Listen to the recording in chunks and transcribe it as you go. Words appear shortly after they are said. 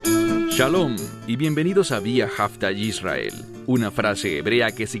Shalom y bienvenidos a Vía Haftaj Israel, una frase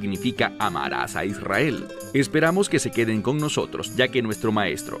hebrea que significa amarás a Israel. Esperamos que se queden con nosotros, ya que nuestro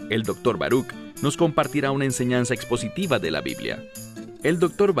maestro, el Dr. Baruch, nos compartirá una enseñanza expositiva de la Biblia. El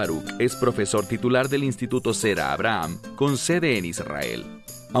Dr. Baruch es profesor titular del Instituto Zera Abraham, con sede en Israel.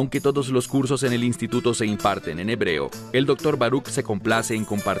 Aunque todos los cursos en el instituto se imparten en hebreo, el Dr. Baruch se complace en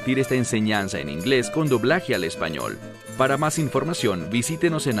compartir esta enseñanza en inglés con doblaje al español. Para más información,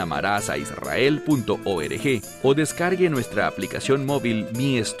 visítenos en amarasaisrael.org o descargue nuestra aplicación móvil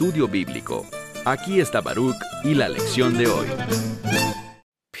Mi Estudio Bíblico. Aquí está Baruch y la lección de hoy.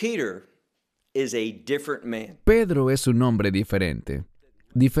 Pedro es un hombre diferente.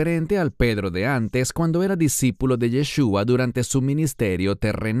 Diferente al Pedro de antes cuando era discípulo de Yeshua durante su ministerio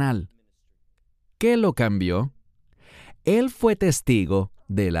terrenal. ¿Qué lo cambió? Él fue testigo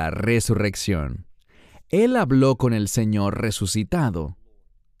de la resurrección. Él habló con el Señor resucitado.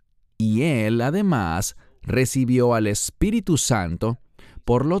 Y él, además, recibió al Espíritu Santo.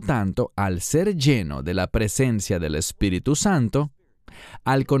 Por lo tanto, al ser lleno de la presencia del Espíritu Santo,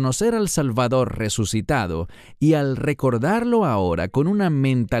 al conocer al Salvador resucitado y al recordarlo ahora con una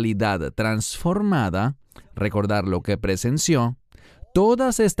mentalidad transformada, recordar lo que presenció,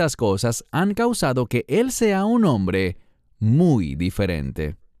 todas estas cosas han causado que él sea un hombre muy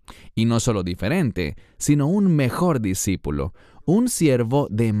diferente. Y no solo diferente, sino un mejor discípulo, un siervo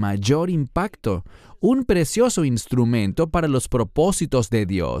de mayor impacto, un precioso instrumento para los propósitos de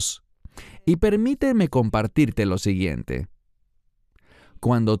Dios. Y permíteme compartirte lo siguiente.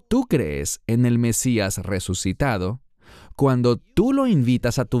 Cuando tú crees en el Mesías resucitado, cuando tú lo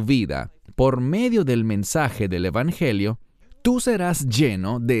invitas a tu vida por medio del mensaje del Evangelio, tú serás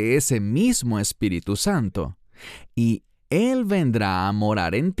lleno de ese mismo Espíritu Santo, y Él vendrá a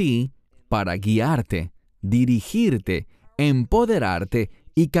morar en ti para guiarte, dirigirte, empoderarte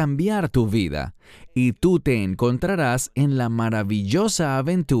y cambiar tu vida, y tú te encontrarás en la maravillosa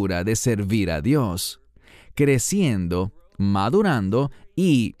aventura de servir a Dios, creciendo, madurando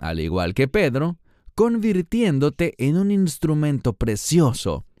y, al igual que Pedro, convirtiéndote en un instrumento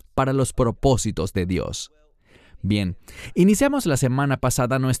precioso para los propósitos de Dios. Bien, iniciamos la semana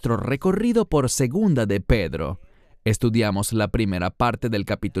pasada nuestro recorrido por Segunda de Pedro. Estudiamos la primera parte del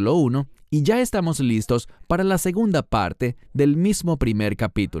capítulo 1 y ya estamos listos para la segunda parte del mismo primer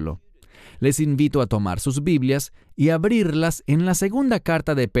capítulo. Les invito a tomar sus Biblias y abrirlas en la segunda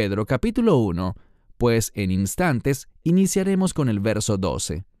carta de Pedro, capítulo 1, pues en instantes iniciaremos con el verso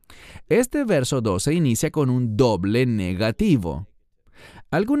 12. Este verso 12 inicia con un doble negativo.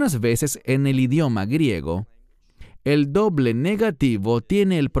 Algunas veces en el idioma griego, el doble negativo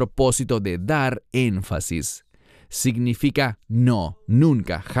tiene el propósito de dar énfasis. Significa no,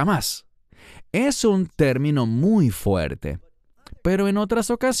 nunca, jamás. Es un término muy fuerte, pero en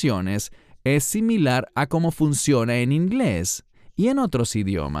otras ocasiones es similar a cómo funciona en inglés y en otros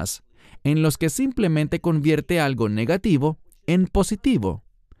idiomas, en los que simplemente convierte algo negativo en positivo.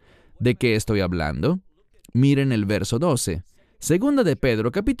 ¿De qué estoy hablando? Miren el verso 12. Segunda de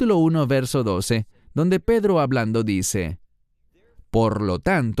Pedro, capítulo 1, verso 12, donde Pedro hablando dice, por lo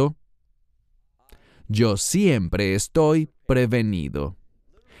tanto, yo siempre estoy prevenido.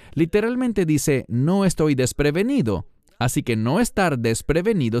 Literalmente dice, no estoy desprevenido. Así que no estar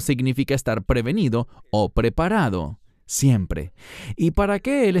desprevenido significa estar prevenido o preparado. Siempre. ¿Y para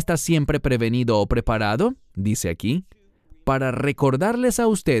qué él está siempre prevenido o preparado? Dice aquí, para recordarles a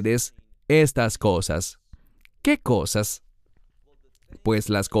ustedes estas cosas. ¿Qué cosas? Pues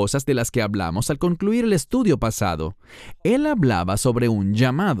las cosas de las que hablamos al concluir el estudio pasado. Él hablaba sobre un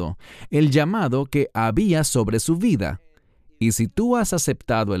llamado, el llamado que había sobre su vida. Y si tú has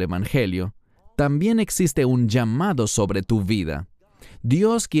aceptado el Evangelio, también existe un llamado sobre tu vida.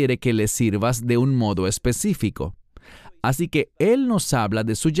 Dios quiere que le sirvas de un modo específico. Así que Él nos habla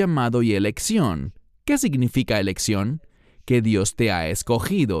de su llamado y elección. ¿Qué significa elección? Que Dios te ha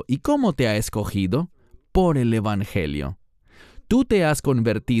escogido. ¿Y cómo te ha escogido? Por el Evangelio. Tú te has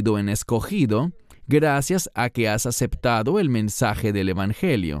convertido en escogido gracias a que has aceptado el mensaje del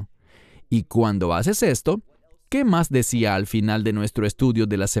Evangelio. Y cuando haces esto, ¿qué más decía al final de nuestro estudio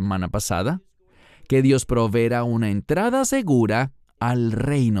de la semana pasada? Que Dios proveerá una entrada segura al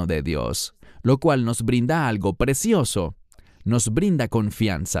reino de Dios, lo cual nos brinda algo precioso, nos brinda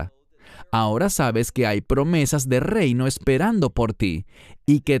confianza. Ahora sabes que hay promesas de reino esperando por ti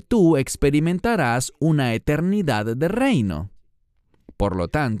y que tú experimentarás una eternidad de reino. Por lo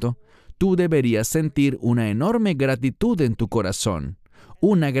tanto, tú deberías sentir una enorme gratitud en tu corazón,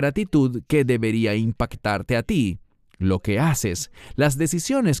 una gratitud que debería impactarte a ti, lo que haces, las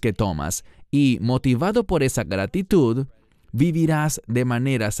decisiones que tomas, y motivado por esa gratitud, vivirás de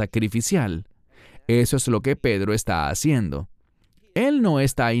manera sacrificial. Eso es lo que Pedro está haciendo. Él no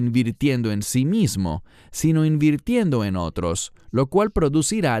está invirtiendo en sí mismo, sino invirtiendo en otros, lo cual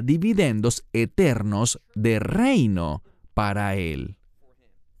producirá dividendos eternos de reino para él.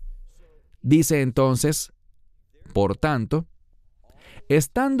 Dice entonces, por tanto,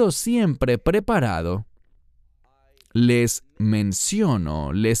 estando siempre preparado, les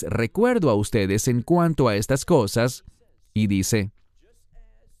menciono, les recuerdo a ustedes en cuanto a estas cosas, y dice,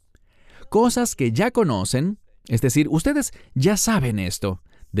 cosas que ya conocen, es decir, ustedes ya saben esto.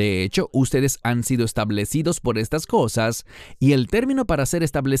 De hecho, ustedes han sido establecidos por estas cosas, y el término para ser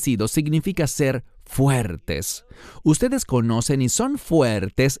establecidos significa ser fuertes. Ustedes conocen y son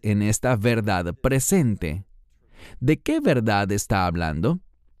fuertes en esta verdad presente. ¿De qué verdad está hablando?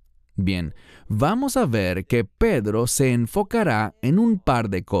 Bien, vamos a ver que Pedro se enfocará en un par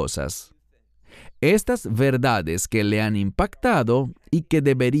de cosas. Estas verdades que le han impactado y que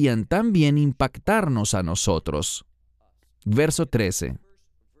deberían también impactarnos a nosotros. Verso 13.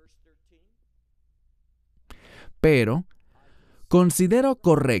 Pero considero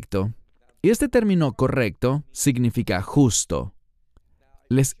correcto, y este término correcto significa justo.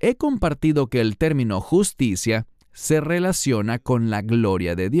 Les he compartido que el término justicia se relaciona con la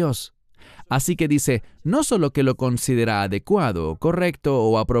gloria de Dios. Así que dice, no solo que lo considera adecuado, correcto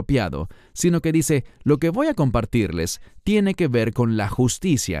o apropiado, sino que dice, lo que voy a compartirles tiene que ver con la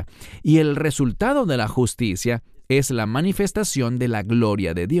justicia, y el resultado de la justicia es la manifestación de la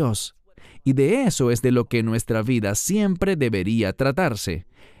gloria de Dios. Y de eso es de lo que nuestra vida siempre debería tratarse.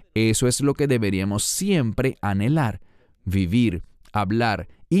 Eso es lo que deberíamos siempre anhelar, vivir, hablar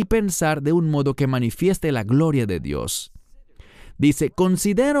y pensar de un modo que manifieste la gloria de Dios. Dice,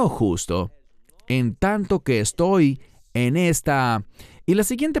 considero justo, en tanto que estoy en esta... Y la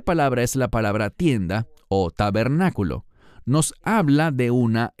siguiente palabra es la palabra tienda o tabernáculo. Nos habla de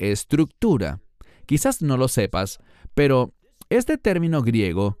una estructura. Quizás no lo sepas, pero este término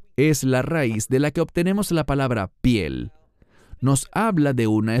griego es la raíz de la que obtenemos la palabra piel. Nos habla de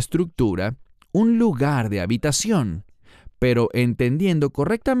una estructura, un lugar de habitación, pero entendiendo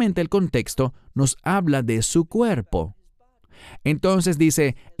correctamente el contexto, nos habla de su cuerpo. Entonces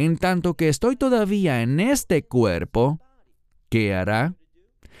dice, en tanto que estoy todavía en este cuerpo, ¿qué hará?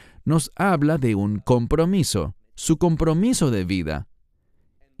 Nos habla de un compromiso, su compromiso de vida.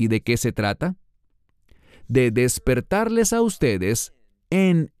 ¿Y de qué se trata? De despertarles a ustedes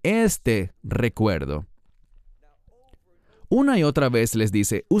en este recuerdo. Una y otra vez les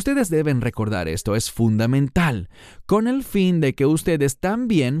dice, ustedes deben recordar esto, es fundamental, con el fin de que ustedes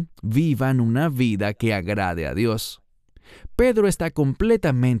también vivan una vida que agrade a Dios. Pedro está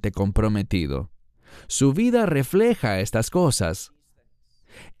completamente comprometido. Su vida refleja estas cosas.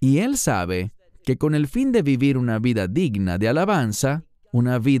 Y él sabe que con el fin de vivir una vida digna de alabanza,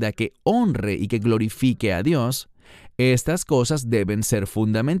 una vida que honre y que glorifique a Dios, estas cosas deben ser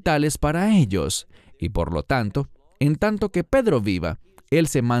fundamentales para ellos, y por lo tanto, en tanto que Pedro viva, él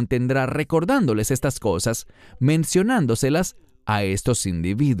se mantendrá recordándoles estas cosas, mencionándoselas a estos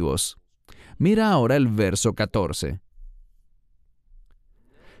individuos. Mira ahora el verso 14.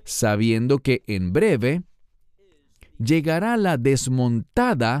 Sabiendo que en breve llegará la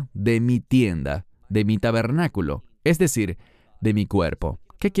desmontada de mi tienda, de mi tabernáculo, es decir, de mi cuerpo.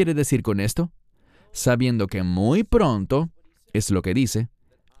 ¿Qué quiere decir con esto? Sabiendo que muy pronto, es lo que dice,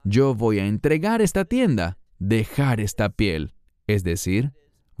 yo voy a entregar esta tienda, dejar esta piel, es decir,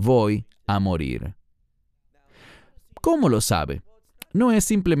 voy a morir. ¿Cómo lo sabe? No es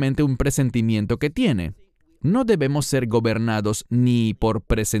simplemente un presentimiento que tiene. No debemos ser gobernados ni por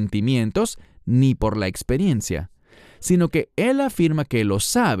presentimientos ni por la experiencia, sino que él afirma que lo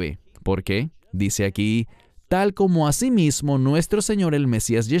sabe. ¿Por qué? Dice aquí, tal como asimismo nuestro Señor el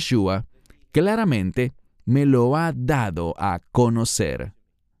Mesías Yeshua, claramente me lo ha dado a conocer.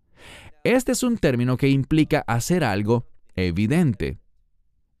 Este es un término que implica hacer algo evidente.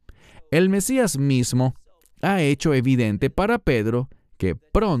 El Mesías mismo ha hecho evidente para Pedro que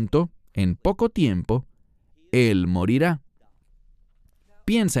pronto, en poco tiempo, él morirá.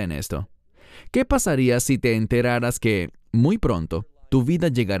 Piensa en esto. ¿Qué pasaría si te enteraras que, muy pronto, tu vida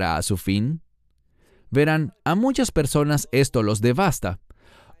llegará a su fin? Verán, a muchas personas esto los devasta.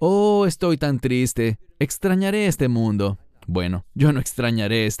 Oh, estoy tan triste, extrañaré este mundo. Bueno, yo no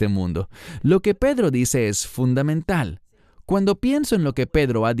extrañaré este mundo. Lo que Pedro dice es fundamental. Cuando pienso en lo que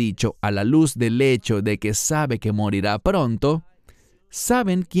Pedro ha dicho a la luz del hecho de que sabe que morirá pronto,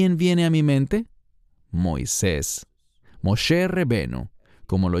 ¿saben quién viene a mi mente? Moisés. Moshe Rebenu,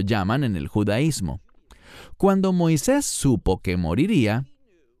 como lo llaman en el judaísmo. Cuando Moisés supo que moriría,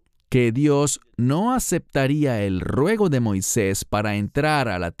 que Dios no aceptaría el ruego de Moisés para entrar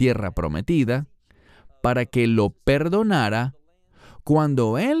a la tierra prometida, para que lo perdonara,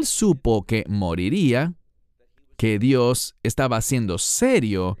 cuando él supo que moriría, que Dios estaba siendo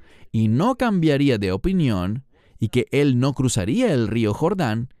serio y no cambiaría de opinión, y que él no cruzaría el río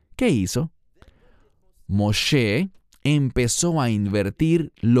Jordán, ¿qué hizo? Moshe empezó a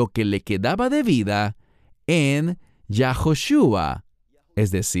invertir lo que le quedaba de vida en Yahoshua,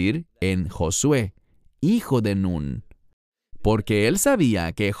 es decir, en Josué, hijo de Nun, porque él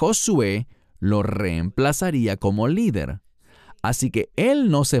sabía que Josué lo reemplazaría como líder. Así que él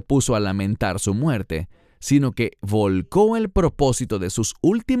no se puso a lamentar su muerte, sino que volcó el propósito de sus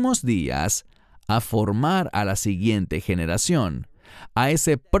últimos días a formar a la siguiente generación, a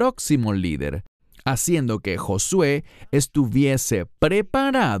ese próximo líder, haciendo que Josué estuviese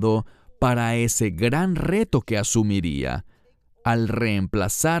preparado para ese gran reto que asumiría, al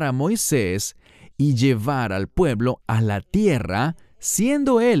reemplazar a Moisés y llevar al pueblo a la tierra,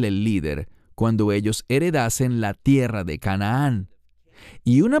 siendo él el líder, cuando ellos heredasen la tierra de Canaán,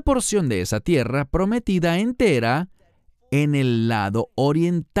 y una porción de esa tierra prometida entera en el lado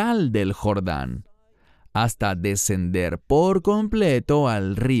oriental del Jordán, hasta descender por completo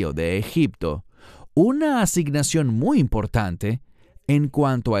al río de Egipto. Una asignación muy importante en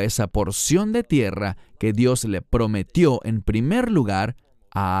cuanto a esa porción de tierra que Dios le prometió en primer lugar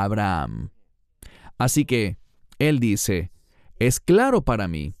a Abraham. Así que él dice, es claro para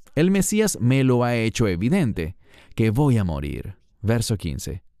mí, el Mesías me lo ha hecho evidente, que voy a morir. Verso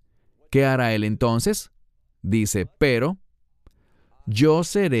 15. ¿Qué hará él entonces? Dice, pero yo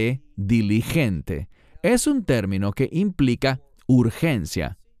seré diligente. Es un término que implica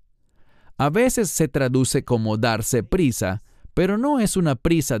urgencia. A veces se traduce como darse prisa, pero no es una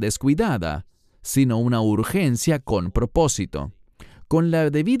prisa descuidada, sino una urgencia con propósito, con la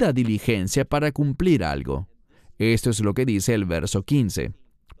debida diligencia para cumplir algo. Esto es lo que dice el verso 15.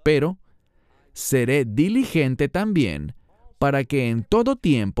 Pero seré diligente también para que en todo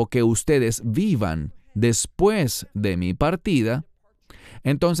tiempo que ustedes vivan después de mi partida,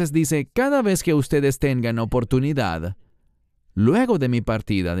 entonces dice, cada vez que ustedes tengan oportunidad, luego de mi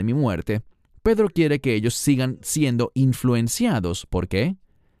partida, de mi muerte, Pedro quiere que ellos sigan siendo influenciados. ¿Por qué?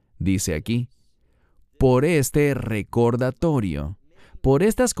 Dice aquí, por este recordatorio, por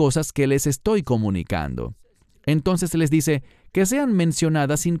estas cosas que les estoy comunicando. Entonces les dice que sean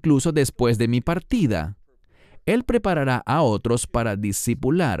mencionadas incluso después de mi partida. Él preparará a otros para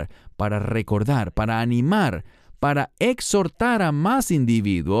discipular, para recordar, para animar, para exhortar a más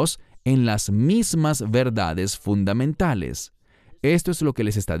individuos en las mismas verdades fundamentales. Esto es lo que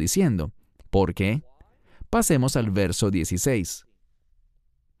les está diciendo. ¿Por qué? Pasemos al verso 16.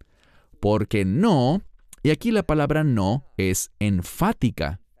 Porque no, y aquí la palabra no es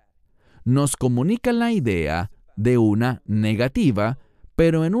enfática, nos comunica la idea de una negativa,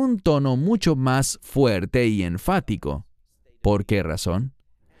 pero en un tono mucho más fuerte y enfático. ¿Por qué razón?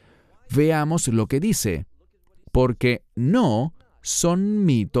 Veamos lo que dice. Porque no son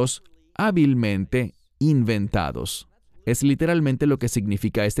mitos hábilmente inventados. Es literalmente lo que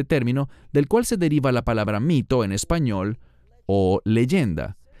significa este término, del cual se deriva la palabra mito en español o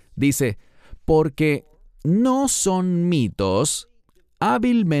leyenda. Dice, porque no son mitos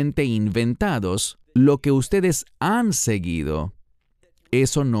hábilmente inventados lo que ustedes han seguido.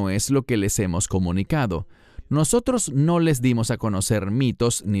 Eso no es lo que les hemos comunicado. Nosotros no les dimos a conocer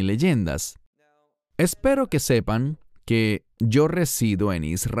mitos ni leyendas. Espero que sepan que yo resido en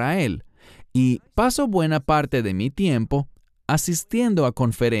Israel y paso buena parte de mi tiempo asistiendo a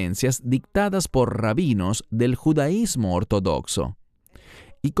conferencias dictadas por rabinos del judaísmo ortodoxo.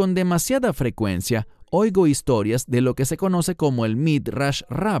 Y con demasiada frecuencia oigo historias de lo que se conoce como el Midrash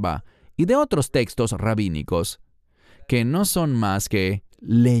Rabbah y de otros textos rabínicos, que no son más que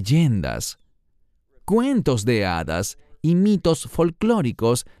leyendas, cuentos de hadas y mitos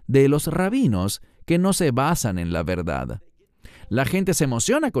folclóricos de los rabinos que no se basan en la verdad. La gente se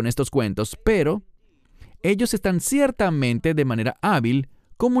emociona con estos cuentos, pero ellos están ciertamente de manera hábil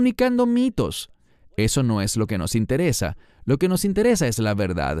comunicando mitos. Eso no es lo que nos interesa. Lo que nos interesa es la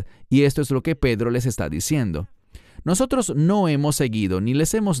verdad, y esto es lo que Pedro les está diciendo. Nosotros no hemos seguido ni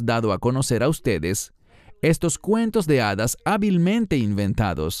les hemos dado a conocer a ustedes estos cuentos de hadas hábilmente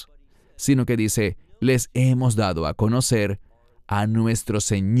inventados, sino que dice, les hemos dado a conocer a nuestro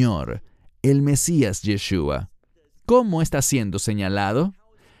Señor, el Mesías Yeshua. ¿Cómo está siendo señalado?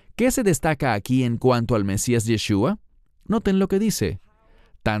 ¿Qué se destaca aquí en cuanto al Mesías Yeshua? Noten lo que dice,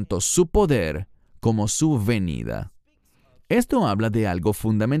 tanto su poder como su venida. Esto habla de algo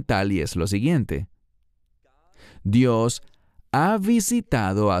fundamental y es lo siguiente. Dios ha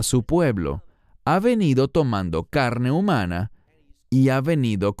visitado a su pueblo, ha venido tomando carne humana y ha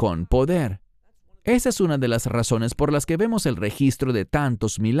venido con poder. Esa es una de las razones por las que vemos el registro de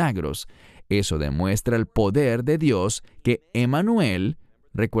tantos milagros. Eso demuestra el poder de Dios que Emmanuel,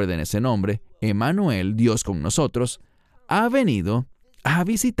 recuerden ese nombre, Emmanuel, Dios con nosotros, ha venido, ha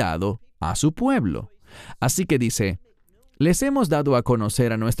visitado a su pueblo. Así que dice, les hemos dado a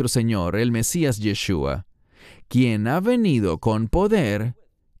conocer a nuestro Señor, el Mesías Yeshua, quien ha venido con poder,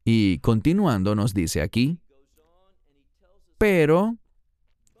 y continuando nos dice aquí, pero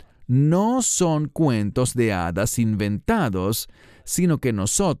no son cuentos de hadas inventados, sino que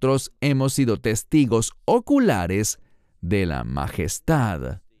nosotros hemos sido testigos oculares de la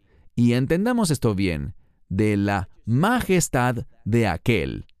majestad. Y entendamos esto bien, de la majestad de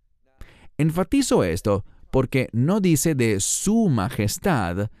aquel. Enfatizo esto porque no dice de su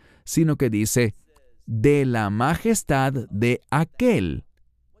majestad, sino que dice de la majestad de aquel.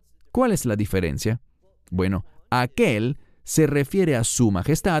 ¿Cuál es la diferencia? Bueno, aquel se refiere a su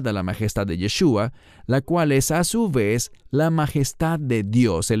majestad, a la majestad de Yeshua, la cual es a su vez la majestad de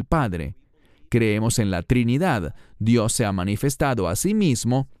Dios el Padre. Creemos en la Trinidad. Dios se ha manifestado a sí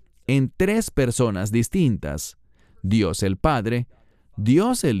mismo en 3 personas distintas: Dios el Padre,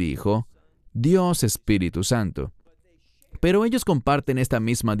 Dios el Hijo, Dios Espíritu Santo. Pero ellos comparten esta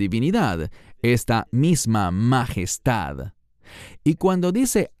misma divinidad, esta misma majestad. Y cuando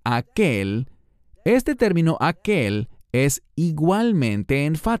dice aquel, este término aquel es igualmente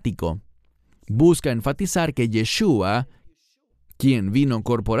enfático. Busca enfatizar que Yeshua, quien vino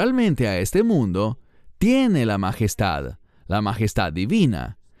corporalmente a este mundo, tiene la majestad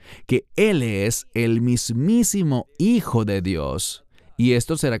divina, que Él es el mismísimo Hijo de Dios. Y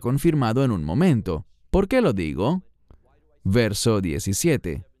esto será confirmado en un momento. ¿Por qué lo digo? Verso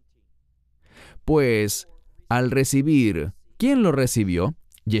 17. Pues, al recibir, ¿quién lo recibió?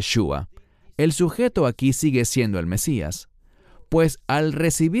 Yeshua. El sujeto aquí sigue siendo el Mesías. Pues al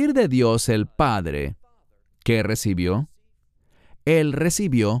recibir de Dios el Padre, ¿qué recibió? Él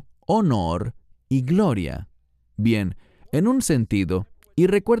recibió honor y gloria. Bien, en un sentido, y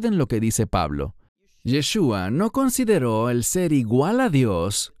recuerden lo que dice Pablo, Yeshua no consideró el ser igual a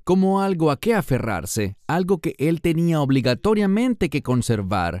Dios como algo a qué aferrarse, algo que Él tenía obligatoriamente que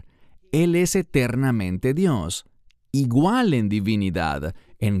conservar. Él es eternamente Dios, igual en divinidad,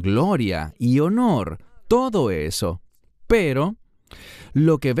 en gloria y honor, todo eso. Pero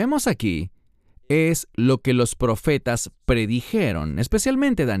lo que vemos aquí es lo que los profetas predijeron,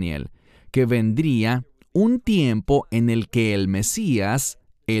 especialmente Daniel, que vendría un tiempo en el que el Mesías,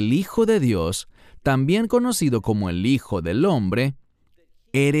 el Hijo de Dios, también conocido como el Hijo del Hombre,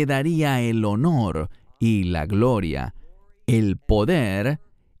 heredaría el honor y la gloria, el poder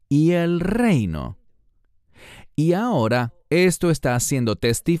y el reino. Y ahora esto está siendo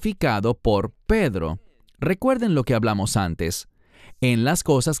testificado por Pedro. Recuerden lo que hablamos antes, en las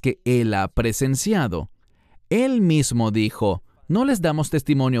cosas que él ha presenciado. Él mismo dijo, no les damos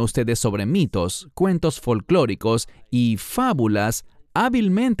testimonio a ustedes sobre mitos, cuentos folclóricos y fábulas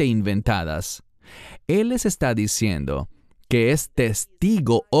hábilmente inventadas. Él les está diciendo que es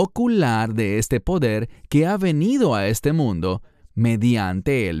testigo ocular de este poder que ha venido a este mundo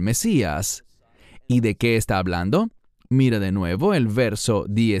mediante el Mesías. ¿Y de qué está hablando? Mira de nuevo el verso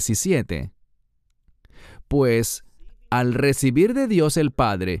 17. Pues, al recibir de Dios el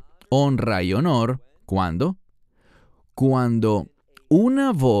Padre honra y honor, ¿cuándo? Cuando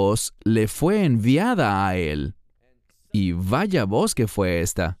una voz le fue enviada a él. Y vaya voz que fue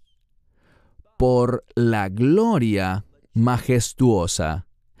esta. Por la gloria majestuosa.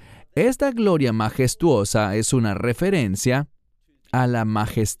 Esta gloria majestuosa es una referencia a la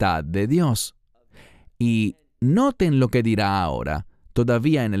majestad de Dios. Y noten lo que dirá ahora,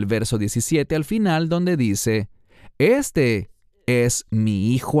 todavía en el verso 17 al final, donde dice, este es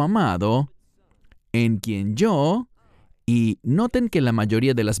mi Hijo amado, en quien yo, y noten que la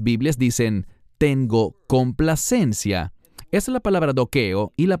mayoría de las Biblias dicen, tengo complacencia. Es la palabra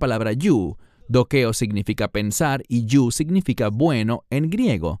dokeo y la palabra yu. Dokeo significa pensar y yu significa bueno en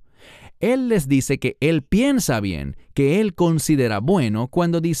griego. Él les dice que él piensa bien, que él considera bueno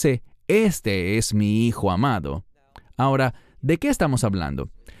cuando dice, este es mi Hijo amado. Ahora, ¿de qué estamos hablando?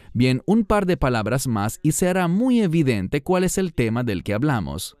 Bien, un par de palabras más y se hará muy evidente cuál es el tema del que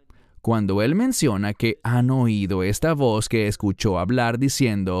hablamos. Cuando él menciona que han oído esta voz que escuchó hablar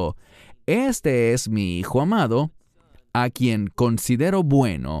diciendo, este es mi Hijo amado, a quien considero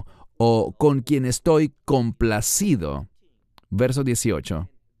bueno o con quien estoy complacido. Verso 18.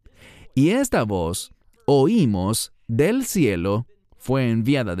 Y esta voz oímos del cielo, fue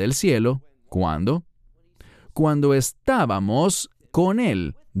enviada del cielo, ¿cuándo? cuando estábamos con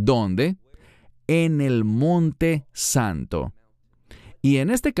Él. ¿Dónde? En el Monte Santo. Y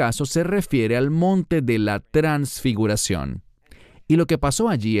en este caso se refiere al monte de la transfiguración. Y lo que pasó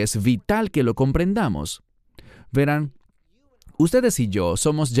allí es vital que lo comprendamos. Verán, ustedes y yo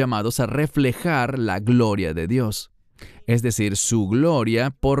somos llamados a reflejar la gloria de Dios. Es decir, su gloria,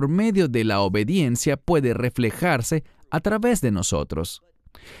 por medio de la obediencia, puede reflejarse a través de nosotros.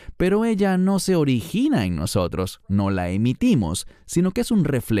 Pero ella no se origina en nosotros, no la emitimos, sino que es un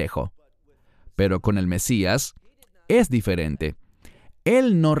reflejo. Pero con el Mesías es diferente.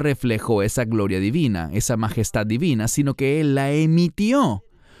 Él no reflejó esa gloria divina, esa majestad divina, sino que Él la emitió.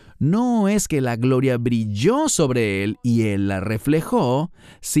 No es que la gloria brilló sobre Él y Él la reflejó,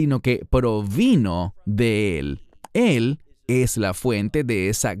 sino que provino de Él. Él es la fuente de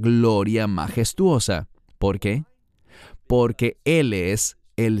esa gloria majestuosa. ¿Por qué? Porque Él es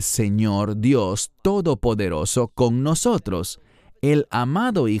el Señor Dios Todopoderoso con nosotros, el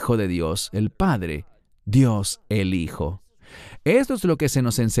amado Hijo de Dios, el Padre, Dios el Hijo. Esto es lo que se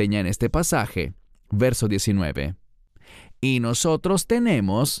nos enseña en este pasaje, verso 19. Y nosotros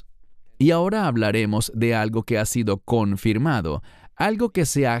tenemos, y ahora hablaremos de algo que ha sido confirmado, algo que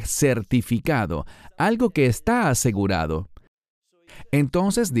se ha certificado, algo que está asegurado.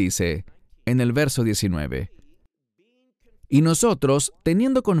 Entonces dice, en el verso 19, y nosotros,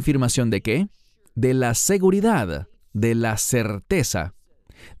 teniendo confirmación ¿de qué? De la seguridad, de la certeza.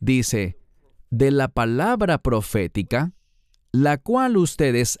 Dice, de la palabra profética, la cual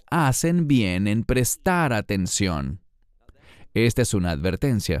ustedes hacen bien en prestar atención. Esta es una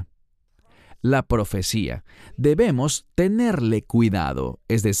advertencia. La profecía. Debemos tenerle cuidado,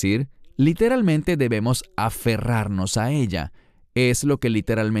 es decir, literalmente debemos aferrarnos a ella. Es lo que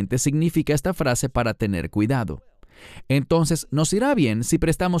literalmente significa esta frase para tener cuidado. Entonces, nos irá bien si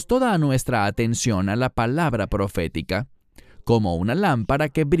prestamos toda nuestra atención a la palabra profética, como una lámpara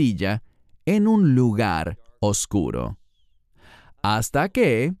que brilla en un lugar oscuro. Hasta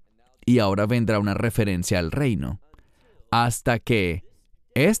que, y ahora vendrá una referencia al reino, hasta que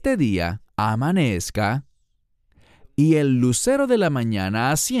este día amanezca y el lucero de la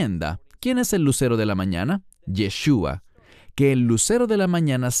mañana ascienda. ¿Quién es el lucero de la mañana? Yeshua. Que el lucero de la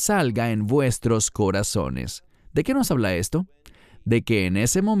mañana salga en vuestros corazones. ¿De qué nos habla esto? De que en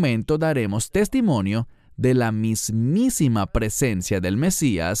ese momento daremos testimonio de la mismísima presencia del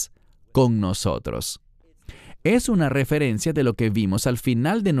Mesías con nosotros. Es una referencia de lo que vimos al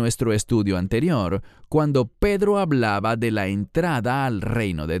final de nuestro estudio anterior, cuando Pedro hablaba de la entrada al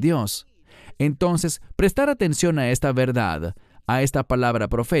reino de Dios. Entonces, prestar atención a esta verdad, a esta palabra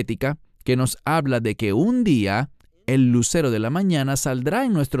profética, que nos habla de que un día el lucero de la mañana saldrá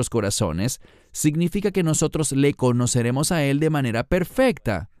en nuestros corazones, significa que nosotros le conoceremos a Él de manera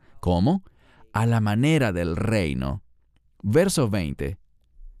perfecta. ¿Cómo? A la manera del reino. Verso 20.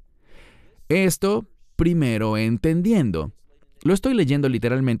 Esto primero entendiendo. Lo estoy leyendo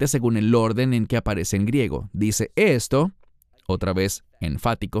literalmente según el orden en que aparece en griego. Dice esto, otra vez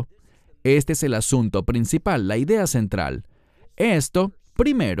enfático. Este es el asunto principal, la idea central. Esto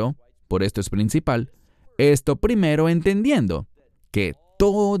primero, por esto es principal, esto primero entendiendo que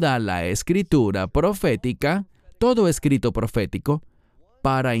toda la escritura profética, todo escrito profético,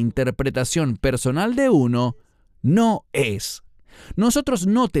 para interpretación personal de uno, no es. Nosotros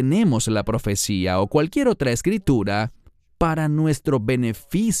no tenemos la profecía o cualquier otra escritura para nuestro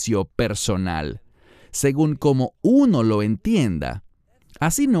beneficio personal, según como uno lo entienda.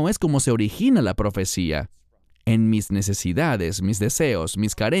 Así no es como se origina la profecía, en mis necesidades, mis deseos,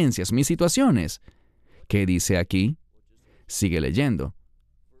 mis carencias, mis situaciones. ¿Qué dice aquí? Sigue leyendo.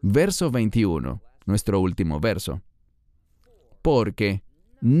 Verso 21, nuestro último verso. Porque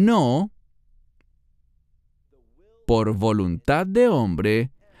no por voluntad de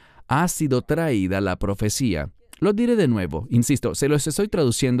hombre ha sido traída la profecía. Lo diré de nuevo, insisto, se los estoy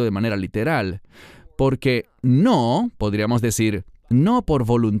traduciendo de manera literal, porque no, podríamos decir, no por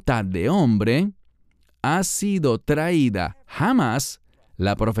voluntad de hombre ha sido traída jamás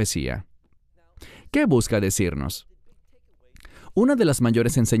la profecía. ¿Qué busca decirnos? Una de las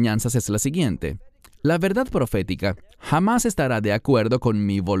mayores enseñanzas es la siguiente. La verdad profética jamás estará de acuerdo con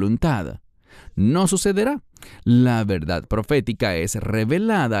mi voluntad. No sucederá. La verdad profética es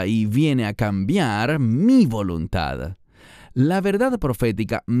revelada y viene a cambiar mi voluntad. La verdad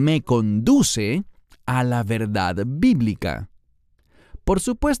profética me conduce a la verdad bíblica. Por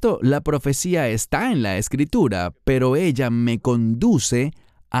supuesto, la profecía está en la Escritura, pero ella me conduce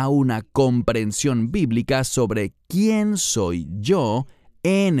a una comprensión bíblica sobre quién soy yo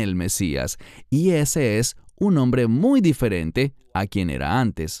en el Mesías, y ese es un hombre muy diferente a quien era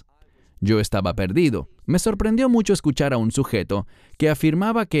antes. Yo estaba perdido. Me sorprendió mucho escuchar a un sujeto que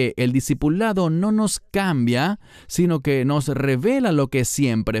afirmaba que el discipulado no nos cambia, sino que nos revela lo que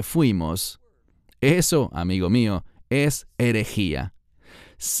siempre fuimos. Eso, amigo mío, es herejía.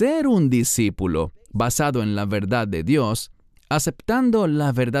 Ser un discípulo basado en la verdad de Dios, aceptando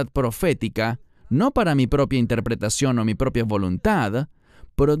la verdad profética, no para mi propia interpretación o mi propia voluntad,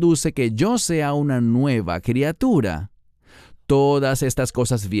 produce que yo sea una nueva criatura. Todas estas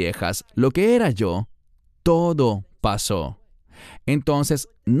cosas viejas, lo que era yo, todo pasó. Entonces,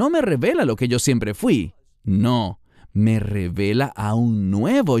 no me revela lo que yo siempre fui. No, me revela a un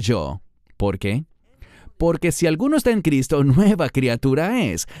nuevo yo. ¿Por qué? Porque si alguno está en Cristo, nueva criatura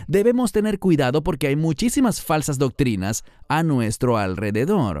es. Debemos tener cuidado porque hay muchísimas falsas doctrinas a nuestro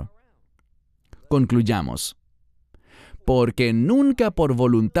alrededor. Concluyamos. Porque nunca por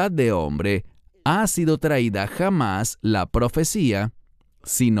voluntad de hombre ha sido traída jamás la profecía,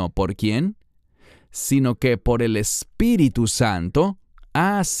 sino ¿por quién? Sino que por el Espíritu Santo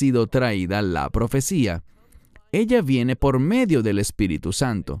ha sido traída la profecía. Ella viene por medio del Espíritu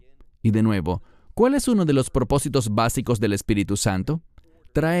Santo. Y de nuevo, ¿cuál es uno de los propósitos básicos del Espíritu Santo?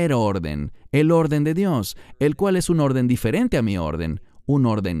 Traer orden, el orden de Dios, el cual es un orden diferente a mi orden, un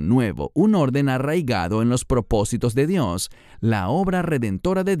orden nuevo, un orden arraigado en los propósitos de Dios, la obra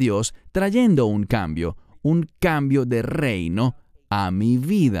redentora de Dios trayendo un cambio de reino a mi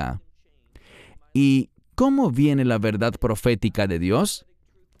vida. ¿Y cómo viene la verdad profética de Dios?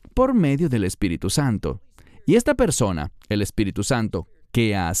 Por medio del Espíritu Santo. Y esta persona, el Espíritu Santo,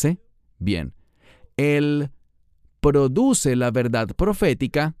 ¿qué hace? Bien, Él produce la verdad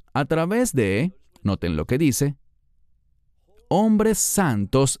profética a través de, noten lo que dice, hombres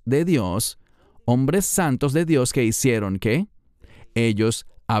santos de Dios que hicieron ¿qué? Ellos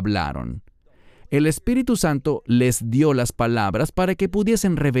hablaron. El Espíritu Santo les dio las palabras para que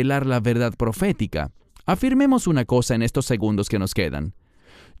pudiesen revelar la verdad profética. Afirmemos una cosa en estos segundos que nos quedan.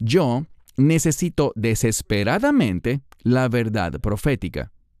 Yo necesito desesperadamente la verdad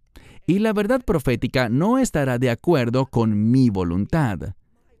profética. Y la verdad profética no estará de acuerdo con mi voluntad.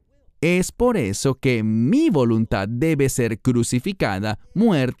 Es por eso que mi voluntad debe ser crucificada,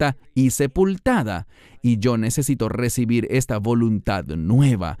 muerta y sepultada. Y yo necesito recibir esta voluntad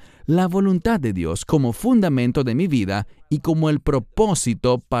nueva, la voluntad de Dios como fundamento de mi vida y como el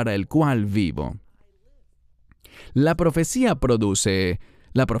propósito para el cual vivo. La profecía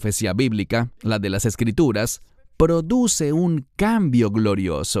bíblica, la de las Escrituras, produce un cambio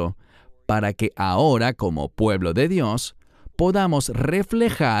glorioso para que ahora, como pueblo de Dios, podamos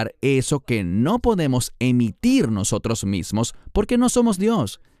reflejar eso que no podemos emitir nosotros mismos porque no somos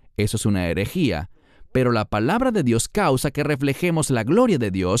Dios. Eso es una herejía. Pero la palabra de Dios causa que reflejemos la gloria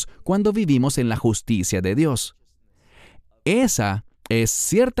de Dios cuando vivimos en la justicia de Dios. Esa es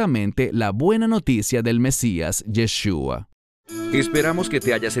ciertamente la buena noticia del Mesías Yeshua. Esperamos que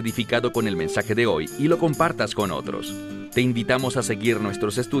te hayas edificado con el mensaje de hoy y lo compartas con otros. Te invitamos a seguir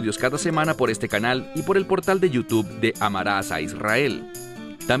nuestros estudios cada semana por este canal y por el portal de YouTube de Amarás a Israel.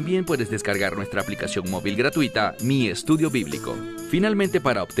 También puedes descargar nuestra aplicación móvil gratuita, Mi Estudio Bíblico. Finalmente,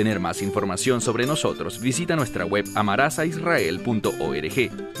 para obtener más información sobre nosotros, visita nuestra web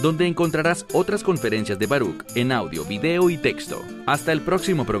amarasaisrael.org, donde encontrarás otras conferencias de Baruch en audio, video y texto. Hasta el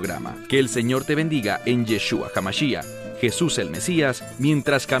próximo programa. Que el Señor te bendiga en Yeshua HaMashiach, Jesús el Mesías,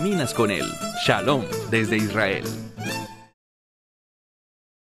 mientras caminas con Él. Shalom desde Israel.